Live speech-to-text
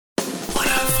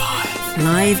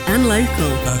Live and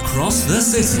local. Across the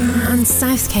city. And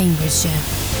South Cambridgeshire.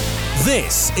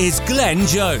 This is Glenn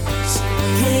Jones.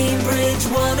 Cambridge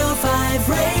 105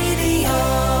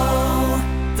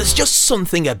 Radio. There's just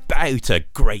something about a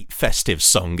great festive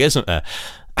song, isn't there?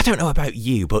 I don't know about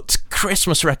you, but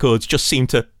Christmas records just seem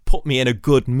to put me in a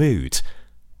good mood.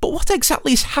 But what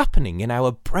exactly is happening in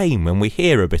our brain when we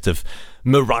hear a bit of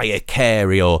Mariah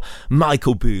Carey or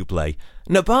Michael Bublé?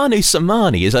 Nurbanu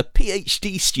Somani is a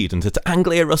PhD student at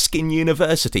Anglia Ruskin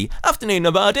University. Afternoon,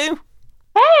 Nurbanu.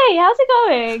 Hey, how's it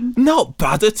going? Not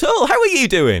bad at all. How are you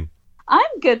doing?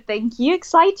 I'm good, thank you.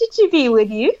 Excited to be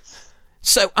with you.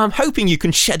 So I'm hoping you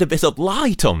can shed a bit of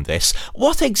light on this.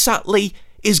 What exactly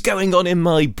is going on in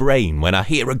my brain when I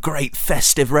hear a great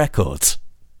festive record?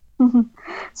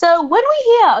 So when we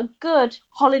hear a good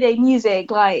holiday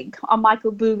music like a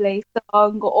Michael Bublé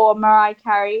song or Mariah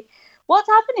Carey, what's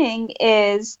happening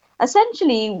is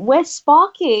essentially we're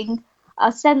sparking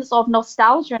a sense of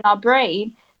nostalgia in our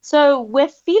brain. So we're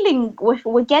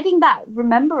getting that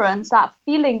remembrance, that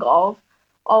feeling of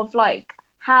like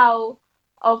how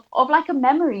of like a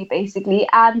memory basically,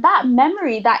 and that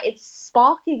memory that it's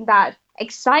sparking that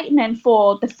excitement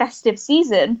for the festive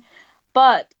season.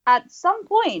 But at some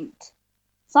point,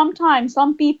 sometimes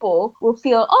some people will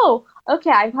feel, oh, okay,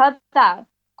 I've heard that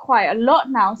quite a lot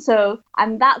now.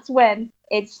 And that's when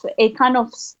it kind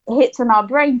of hits in our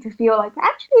brain to feel like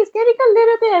actually it's getting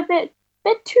a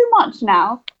bit too much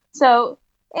now. So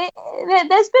there's a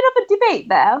bit of a debate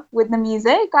there with the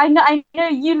music. I know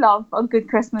you love a good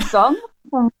Christmas song.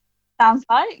 Sounds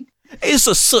like. Is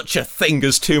there such a thing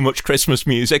as too much Christmas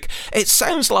music? It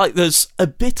sounds like there's a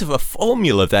bit of a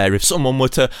formula there if someone were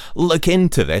to look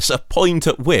into this, a point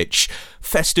at which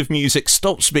festive music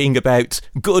stops being about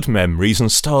good memories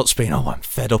and starts being, oh, I'm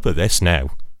fed up of this now.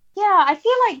 Yeah, I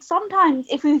feel like sometimes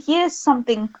if we hear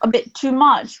something a bit too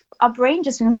much, our brain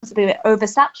just becomes a bit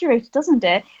oversaturated, doesn't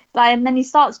it? Like, and then he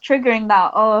starts triggering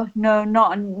that, oh, no,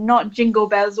 not Jingle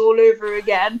Bells all over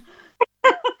again.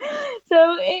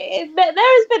 So there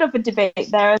is a bit of a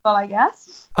debate there as well, I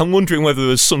guess. I'm wondering whether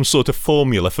there's some sort of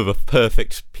formula for the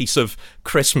perfect piece of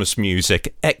Christmas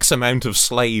music. X amount of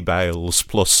sleigh bells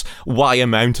plus Y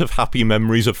amount of happy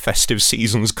memories of festive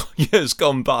seasons years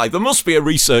gone by. There must be a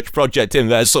research project in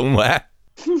there somewhere.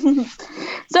 So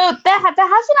there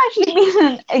hasn't actually been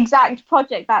an exact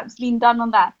project that's been done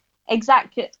on that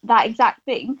exact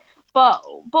thing. But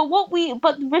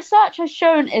research has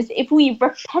shown is if we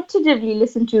repetitively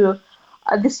listen to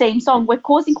the same song, we're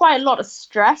causing quite a lot of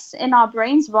stress in our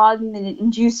brains rather than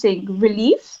inducing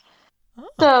relief. Oh.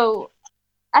 So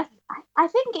I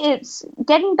think it's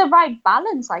getting the right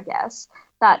balance, I guess.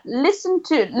 That listen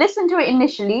to it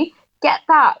initially, get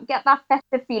that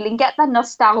festive feeling, get that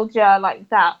nostalgia, like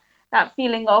that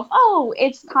feeling of, oh,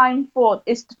 it's time for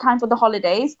the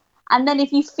holidays. And then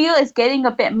if you feel it's getting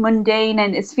a bit mundane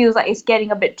and it feels like it's getting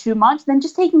a bit too much, then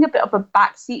just taking a bit of a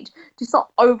backseat to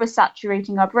stop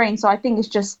oversaturating our brain. So I think it's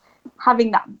just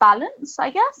having that balance, I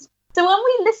guess. So when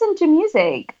we listen to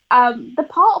music, the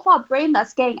part of our brain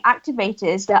that's getting activated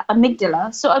is the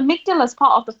amygdala. So amygdala is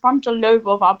part of the frontal lobe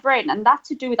of our brain, and that's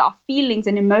to do with our feelings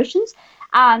and emotions.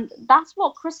 And that's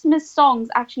what Christmas songs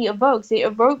actually evokes. It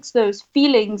evokes those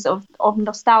feelings of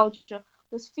nostalgia,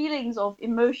 those feelings of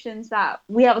emotions that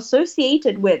we have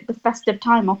associated with the festive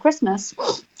time or Christmas.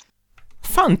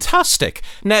 Fantastic.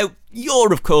 Now,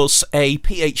 you're, of course, a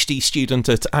PhD student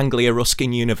at Anglia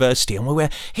Ruskin University, and we were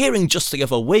hearing just the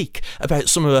other week about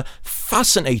some of the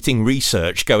fascinating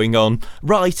research going on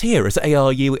right here at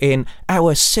ARU in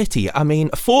our city. I mean,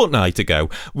 a fortnight ago,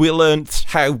 we learnt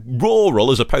how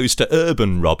rural, as opposed to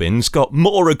urban robins, got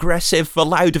more aggressive the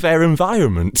louder their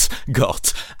environment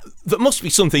got. That must be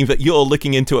something that you're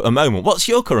looking into at the moment. What's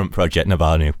your current project,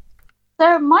 Nurbanu?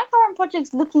 So my current project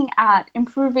is looking at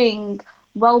improving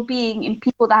well-being in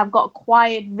people that have got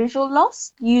acquired visual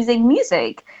loss using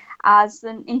music as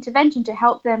an intervention to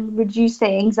help them reduce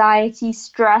their anxiety,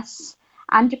 stress,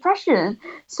 and depression.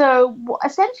 So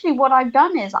essentially what I've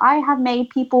done is I have made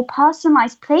people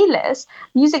personalized playlists,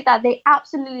 music that they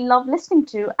absolutely love listening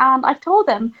to, and I've told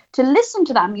them to listen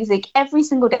to that music every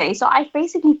single day. So I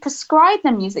basically prescribe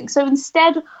them music. So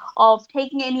instead of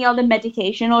taking any other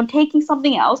medication or taking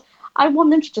something else, I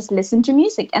want them to just listen to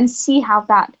music and see how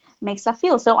that makes them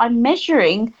feel. So I'm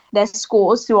measuring their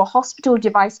scores through a hospital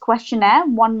device questionnaire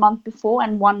 1 month before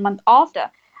and 1 month after.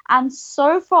 And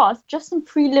so far, just some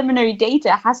preliminary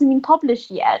data hasn't been published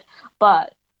yet,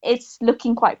 but it's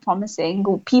looking quite promising.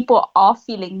 People are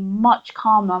feeling much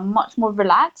calmer, much more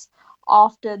relaxed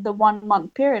after the 1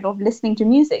 month period of listening to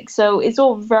music. So it's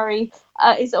all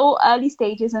it's all early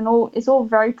stages, and it's all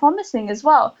very promising as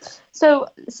well. So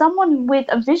someone with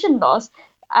a vision loss,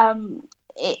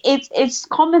 it's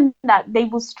common that they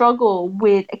will struggle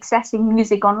with accessing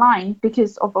music online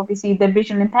because of obviously their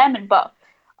visual impairment. But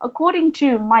according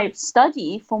to my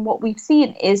study, from what we've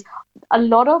seen, is a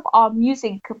lot of our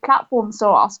music platforms,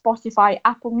 so our Spotify,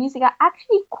 Apple Music, are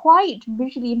actually quite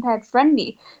visually impaired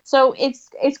friendly. So it's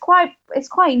quite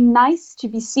nice to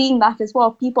be seeing that as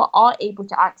well. People are able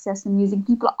to access the music.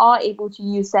 People are able to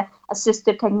use their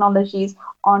assistive technologies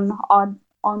on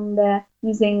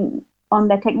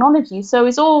their technology. So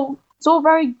it's all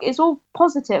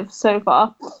positive so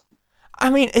far. I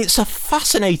mean, it's a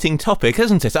fascinating topic,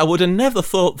 isn't it? I would have never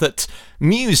thought that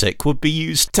music would be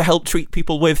used to help treat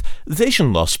people with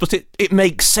vision loss, but it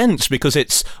makes sense because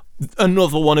it's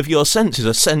another one of your senses,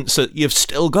 a sense that you've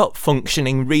still got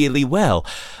functioning really well.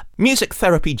 Music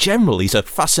therapy generally is a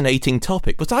fascinating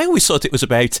topic, but I always thought it was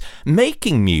about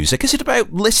making music. Is it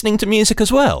about listening to music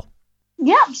as well?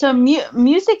 Yeah, so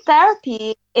music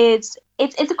therapy it's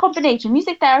a combination.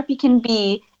 Music therapy can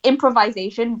be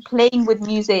improvisation, playing with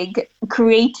music,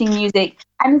 creating music,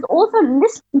 and it's also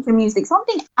listening to music,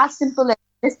 something as simple as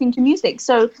listening to music.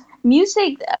 So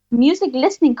music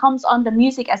listening comes under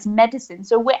music as medicine.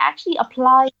 So we're actually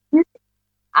applying music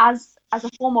as a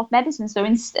form of medicine. So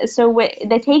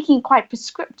they're taking it quite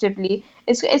prescriptively.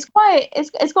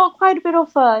 It's got quite a bit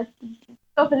of a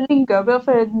lingo, a bit of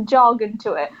a jargon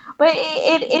to it, but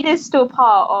it is still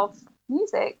part of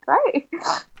music, right?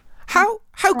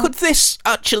 How could this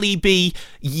actually be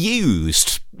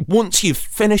used once you've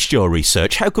finished your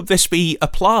research? How could this be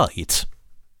applied?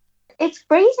 It's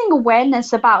raising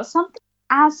awareness about something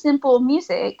as simple as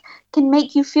music can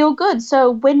make you feel good.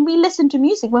 So when we listen to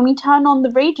music, when we turn on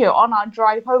the radio on our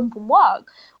drive home from work,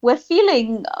 we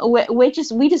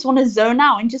just want to zone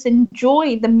out and just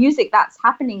enjoy the music that's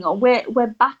happening, or we're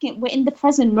in the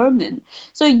present moment.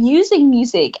 So using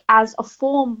music as a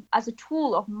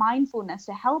tool of mindfulness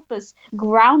to help us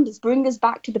ground us, bring us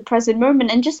back to the present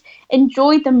moment and just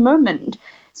enjoy the moment.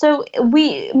 So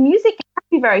music can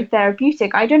be very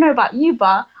therapeutic. I don't know about you,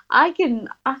 but I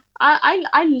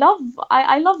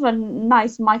love a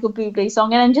nice Michael Bublé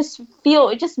song, and it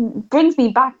just brings me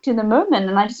back to the moment,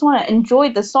 and I just want to enjoy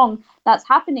the song that's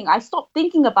happening. I stop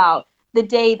thinking about the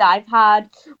day that I've had,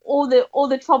 all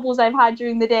the troubles I've had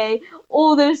during the day,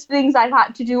 all those things I've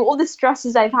had to do, all the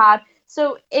stresses I've had.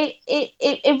 So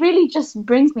it really just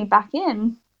brings me back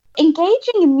in.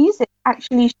 Engaging in music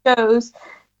actually shows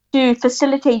to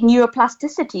facilitate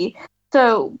neuroplasticity.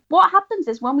 So what happens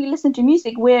is when we listen to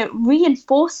music, we're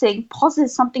reinforcing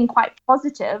something quite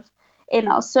positive in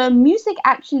us. So music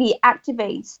actually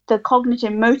activates the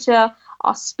cognitive, motor,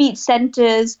 our speech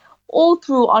centers, all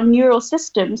through our neural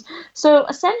systems. So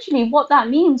essentially what that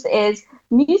means is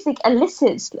music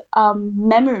elicits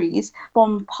memories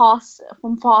from past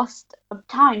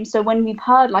times. So when we've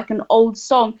heard like an old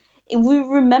song,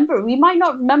 we might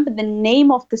not remember the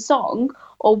name of the song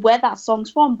or where that song's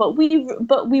from, but we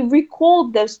recall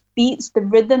those beats, the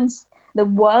rhythms, the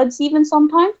words even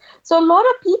sometimes. So a lot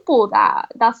of people that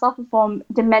suffer from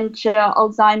dementia,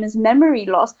 Alzheimer's, memory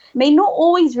loss may not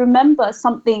always remember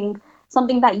something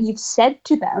that you've said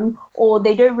to them, or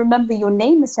they don't remember your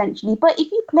name essentially. But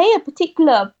if you play a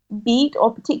particular beat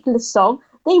or particular song,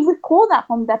 they recall that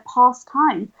from their past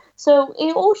time. So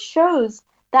it all shows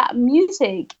that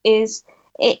music it's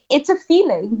a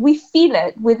feeling. We feel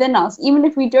it within us, even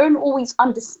if we don't always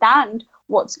understand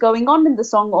what's going on in the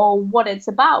song or what it's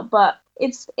about, but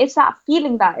it's that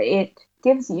feeling that it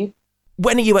gives you.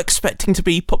 When are you expecting to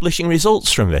be publishing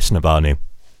results from this, Nurbanu?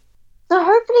 So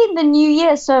hopefully in the new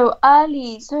year, so I'm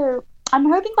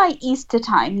hoping by Easter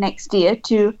time next year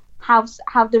to have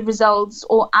the results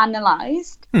all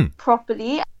analysed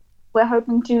properly. We're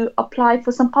hoping to apply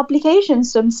for some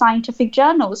publications, some scientific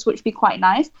journals, which would be quite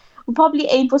nice. We'll probably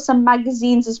aim for some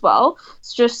magazines as well,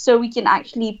 just so we can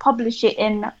actually publish it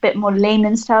in a bit more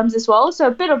layman's terms as well. So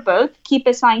a bit of both, keep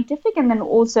it scientific and then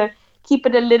also keep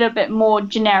it a little bit more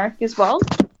generic as well.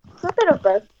 So a bit of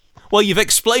both. Well, you've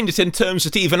explained it in terms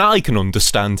that even I can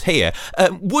understand here.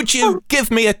 Would you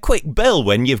give me a quick bell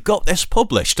when you've got this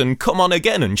published and come on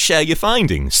again and share your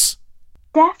findings?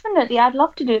 Definitely, I'd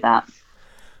love to do that.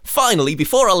 Finally,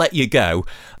 before I let you go,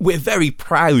 we're very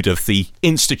proud of the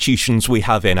institutions we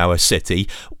have in our city.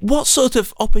 What sort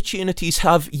of opportunities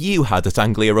have you had at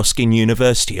Anglia Ruskin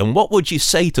University, and what would you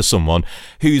say to someone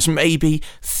who's maybe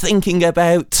thinking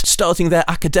about starting their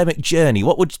academic journey?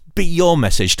 What would be your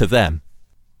message to them?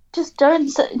 Just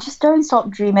don't stop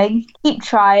dreaming. Keep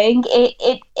trying.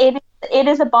 It it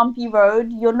is a bumpy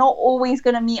road. You're not always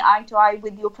going to meet eye to eye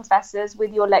with your professors,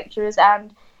 with your lecturers,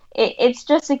 and it's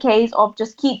just a case of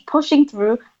just keep pushing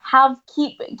through.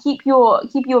 Keep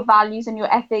your values and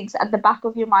your ethics at the back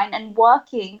of your mind, and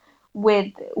working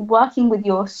with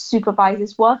your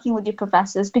supervisors, working with your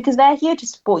professors, because they're here to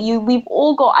support you. We've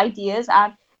all got ideas,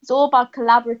 and it's all about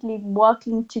collaboratively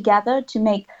working together to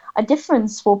make a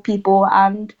difference for people,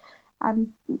 and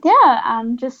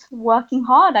just working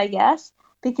hard, I guess,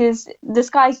 because the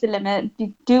sky's the limit.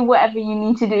 Do whatever you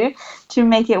need to do to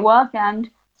make it work and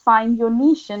find your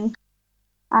niche and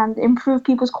improve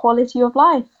people's quality of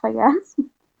life, I guess.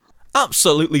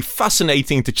 Absolutely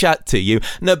fascinating to chat to you.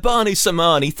 Nurbanu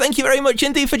Somani, thank you very much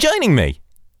indeed for joining me.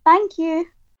 Thank you.